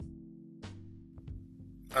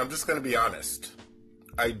I'm just going to be honest.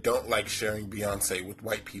 I don't like sharing Beyonce with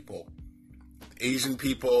white people, Asian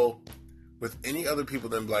people, with any other people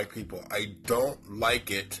than black people. I don't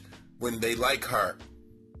like it when they like her.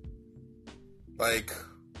 Like,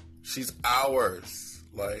 she's ours.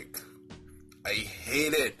 Like, I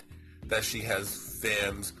hate it that she has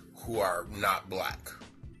fans who are not black.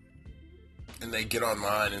 And they get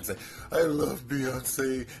online and say, I love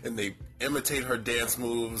Beyonce. And they imitate her dance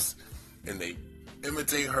moves. And they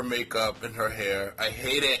imitate her makeup and her hair. I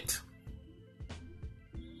hate it.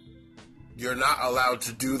 You're not allowed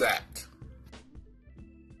to do that.